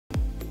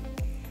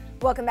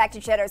Welcome back to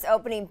Cheddar's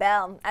Opening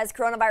Bell. As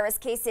coronavirus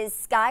cases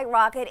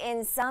skyrocket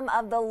in some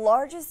of the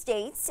largest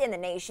states in the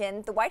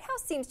nation, the White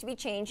House seems to be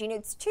changing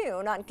its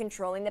tune on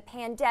controlling the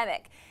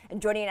pandemic.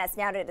 And joining us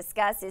now to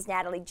discuss is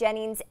Natalie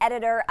Jennings,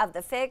 editor of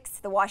The Fix,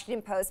 the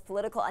Washington Post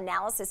political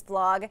analysis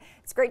blog.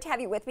 It's great to have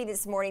you with me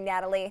this morning,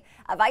 Natalie.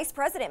 Vice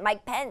President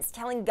Mike Pence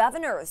telling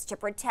governors to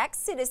protect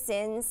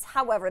citizens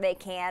however they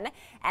can,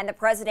 and the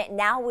president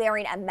now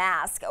wearing a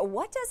mask.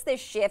 What does this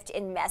shift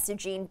in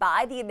messaging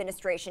by the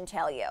administration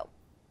tell you?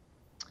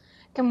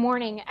 Good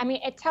morning. I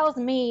mean, it tells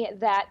me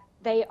that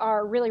they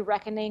are really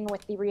reckoning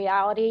with the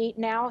reality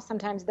now.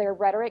 Sometimes their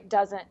rhetoric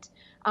doesn't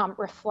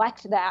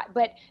reflect that,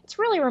 but it's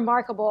really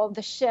remarkable,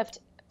 the shift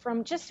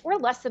from we're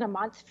less than a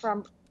month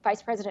from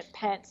Vice President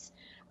Pence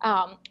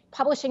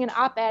publishing an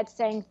op-ed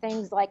saying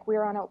things like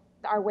we're on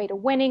our way to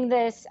winning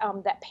this,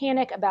 that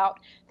panic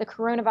about the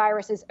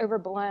coronavirus is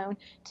overblown,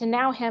 to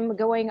now him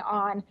going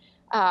on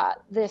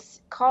this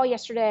call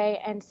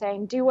yesterday and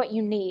saying, do what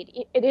you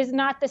need. It is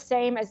not the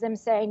same as them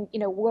saying, you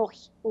know,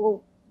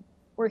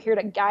 we're here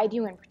to guide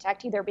you and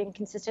protect you. They're being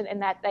consistent in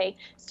that they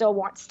still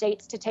want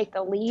states to take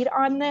the lead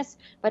on this,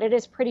 but it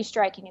is pretty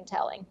striking and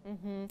telling.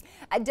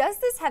 Does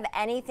this have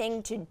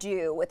anything to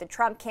do with the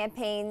Trump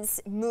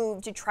campaign's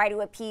move to try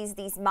to appease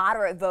these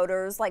moderate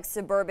voters like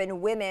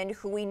suburban women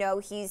who we know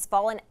he's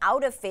fallen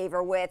out of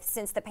favor with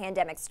since the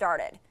pandemic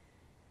started?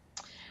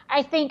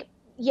 I think,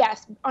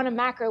 yes, on a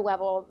macro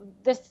level,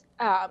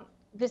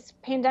 this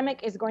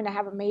pandemic is going to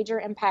have a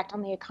major impact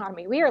on the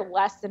economy. We are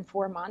less than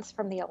 4 months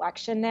from the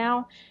election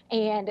now,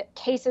 and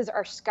cases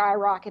are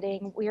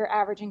skyrocketing. We are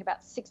averaging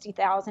about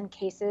 60,000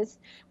 cases.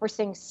 We're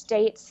seeing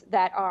states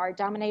that are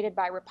dominated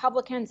by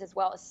Republicans as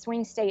well as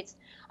swing states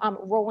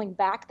rolling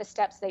back the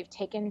steps they've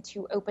taken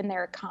to open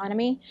their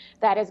economy.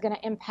 That is going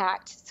to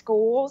impact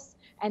schools.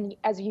 And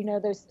as you know,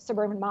 those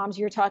suburban moms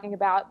you're talking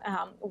about,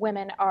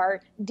 women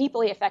are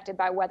deeply affected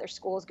by whether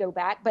schools go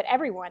back, but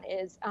everyone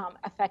is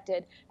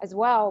affected as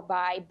well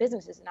by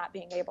businesses not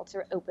being able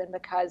to open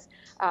because,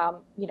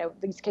 you know,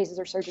 these cases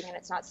are surging and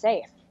it's not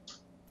safe.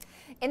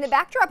 In the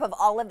backdrop of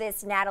all of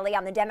this, Natalie,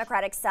 on the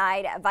Democratic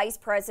side, Vice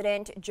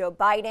President Joe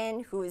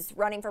Biden, who's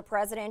running for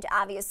president,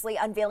 obviously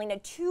unveiling a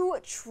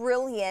 $2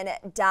 trillion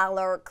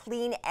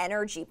clean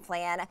energy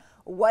plan.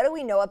 What do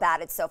we know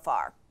about it so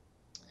far?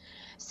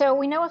 So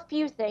we know a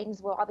few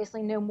things. We'll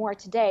obviously know more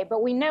today,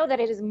 but we know that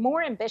it is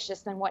more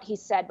ambitious than what he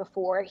said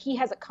before. He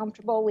has a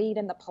comfortable lead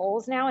in the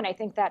polls now, and I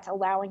think that's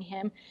allowing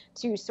him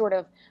to sort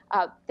of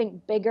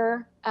think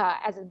bigger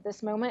as of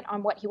this moment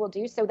on what he will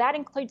do. So that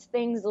includes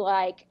things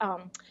like,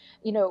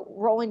 you know,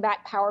 rolling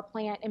back power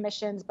plant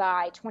emissions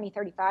by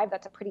 2035.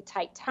 That's a pretty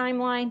tight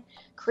timeline.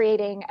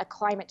 Creating a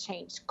climate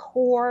change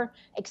corps,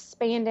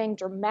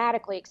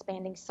 dramatically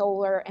expanding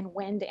solar and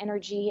wind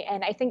energy.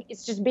 And I think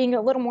it's just being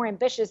a little more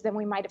ambitious than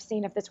we might have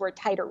seen if this were a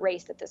tighter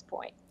race at this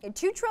point.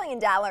 $2 trillion,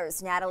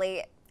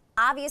 Natalie.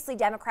 Obviously,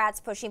 Democrats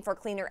pushing for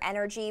cleaner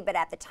energy, but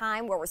at the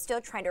time where we're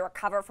still trying to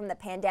recover from the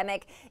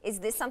pandemic, is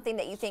this something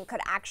that you think could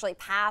actually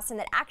pass and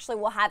that actually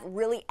will have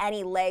really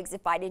any legs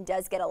if Biden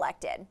does get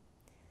elected?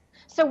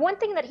 So one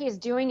thing that he is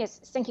doing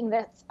is syncing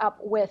this up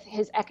with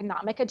his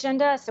economic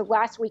agenda. So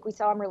last week we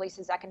saw him release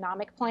his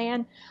economic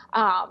plan,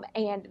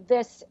 and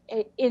this,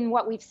 in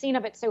what we've seen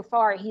of it so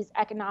far, he's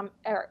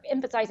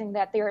emphasizing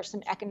that there is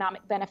some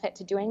economic benefit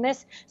to doing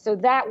this. So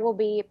that will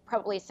be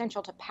probably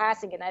essential to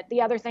passing it.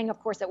 The other thing, of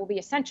course, that will be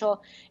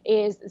essential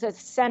is the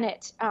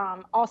Senate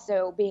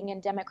also being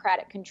in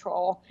Democratic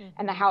control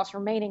and the House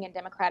remaining in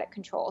Democratic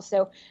control.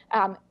 So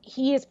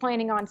he is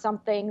planning on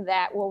something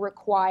that will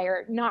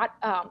require not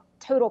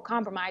total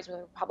compromise with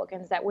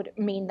Republicans. That would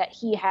mean that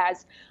he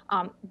has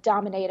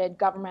dominated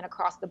government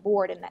across the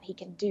board and that he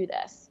can do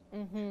this.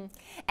 And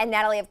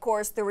Natalie, of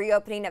course, the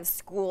reopening of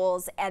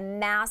schools, a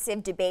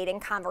massive debate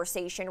and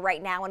conversation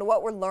right now. And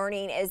what we're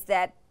learning is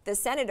that the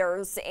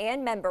senators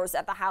and members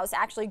of the House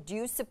actually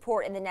do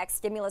support in the next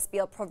stimulus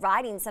bill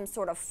providing some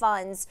sort of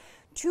funds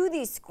to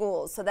these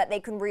schools so that they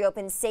can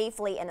reopen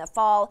safely in the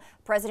fall.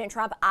 President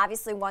Trump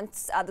obviously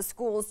wants the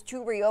schools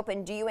to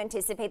reopen. Do you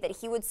anticipate that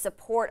he would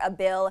support a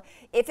bill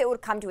if it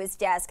would come to his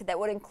desk that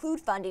would include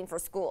funding for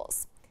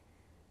schools?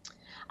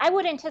 I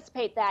would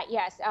anticipate that,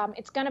 yes.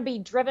 It's going to be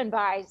driven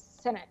by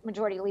Senate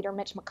Majority Leader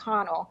Mitch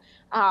McConnell,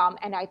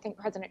 and I think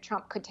President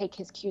Trump could take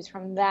his cues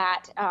from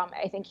that.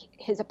 I think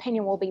his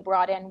opinion will be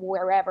brought in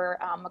wherever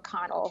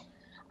McConnell,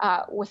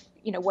 with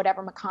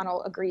whatever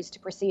McConnell agrees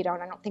to proceed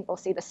on. I don't think we'll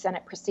see the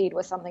Senate proceed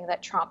with something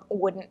that Trump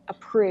wouldn't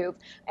approve.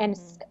 And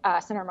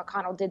Senator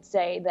McConnell did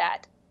say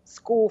that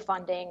school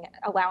funding,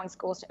 allowing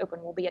schools to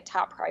open, will be a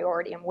top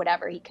priority in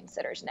whatever he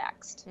considers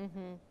next.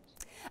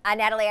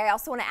 Natalie, I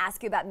also want to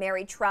ask you about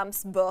Mary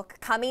Trump's book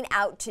coming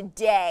out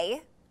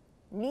today,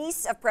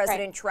 niece of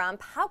President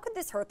Trump. How could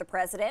this hurt the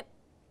president?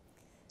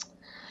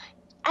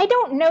 I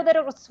don't know that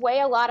it'll sway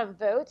a lot of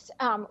votes.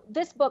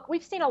 This book,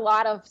 we've seen a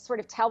lot of sort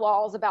of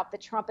tell-alls about the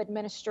Trump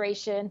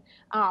administration,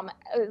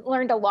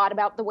 learned a lot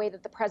about the way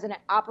that the president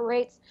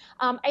operates.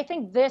 I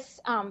think this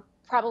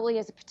probably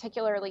is a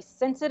particularly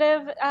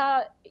sensitive,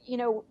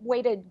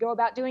 way to go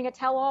about doing a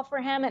tell-all for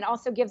him, and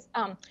also gives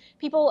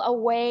people a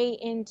way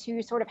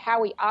into sort of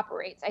how he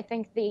operates. I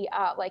think the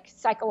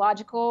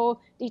psychological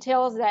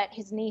details that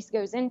his niece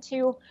goes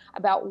into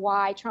about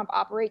why Trump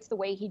operates the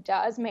way he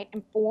does may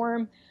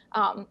inform,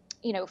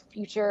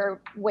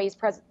 future ways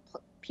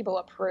people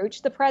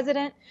approach the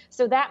president.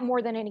 So that,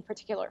 more than any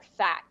particular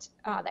fact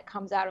that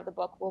comes out of the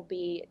book, will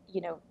be,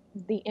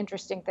 the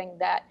interesting thing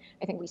that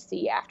I think we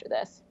see after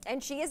this.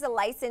 And she is a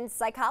licensed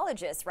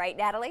psychologist, right,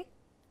 Natalie?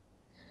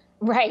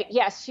 Right.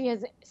 Yes, she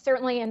is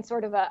certainly in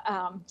sort of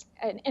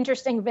an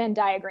interesting Venn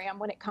diagram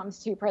when it comes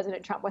to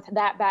President Trump, with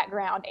that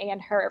background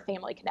and her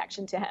family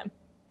connection to him.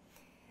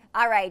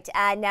 All right,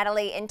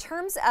 Natalie, in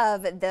terms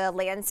of the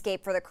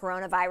landscape for the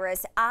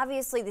coronavirus,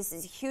 obviously this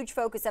is a huge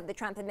focus of the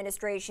Trump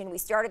administration. We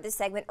started this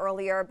segment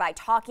earlier by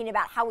talking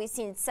about how we've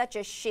seen such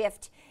a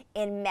shift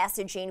in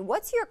messaging.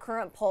 What's your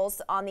current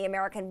pulse on the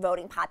American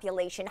voting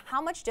population?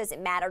 How much does it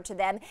matter to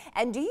them?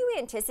 And do you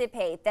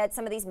anticipate that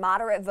some of these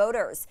moderate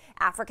voters,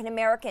 African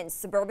Americans,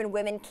 suburban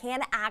women,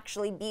 can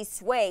actually be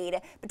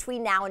swayed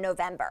between now and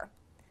November?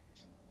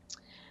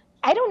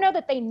 I don't know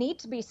that they need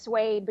to be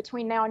swayed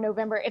between now and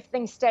November if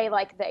things stay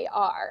like they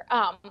are.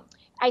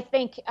 I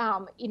think,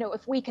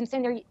 if we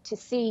continue to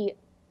see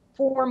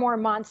 4 more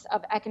months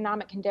of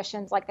economic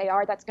conditions like they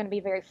are, that's going to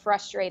be very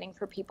frustrating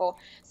for people.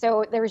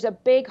 So there's a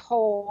big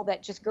hole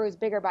that just grows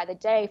bigger by the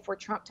day for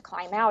Trump to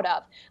climb out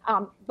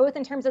of, both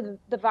in terms of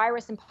the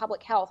virus and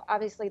public health.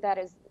 Obviously, that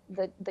is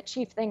the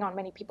chief thing on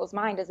many people's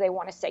mind, is they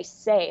want to stay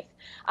safe.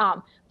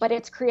 But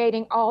it's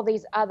creating all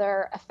these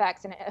other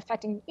effects and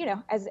affecting,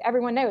 as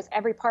everyone knows,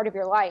 every part of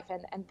your life.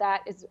 And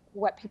that is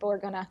what people are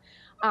going to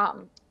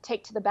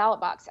take to the ballot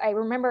box. I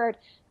remembered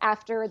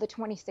after the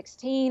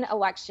 2016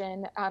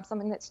 election,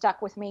 something that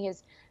stuck with me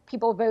is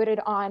people voted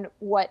on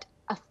what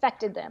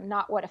affected them,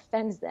 not what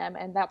offends them.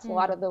 And that's a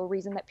lot of the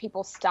reason that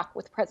people stuck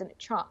with President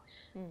Trump.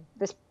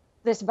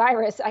 This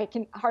virus, I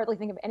can hardly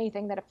think of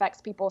anything that affects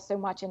people so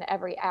much in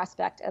every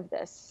aspect of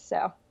this.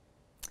 So.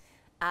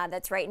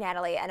 That's right,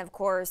 Natalie. And of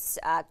course,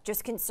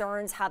 just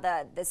concerns how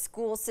the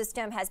school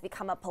system has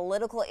become a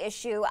political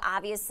issue.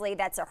 Obviously,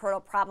 that's a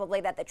hurdle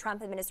probably that the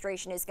Trump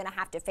administration is going to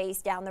have to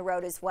face down the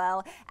road as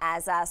well,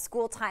 as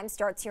school time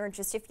starts here in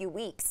just a few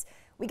weeks.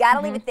 We got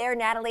to leave it there,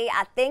 Natalie.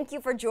 Thank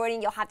you for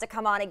joining. You'll have to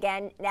come on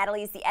again.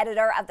 Natalie is the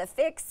editor of The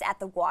Fix at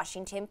The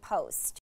Washington Post.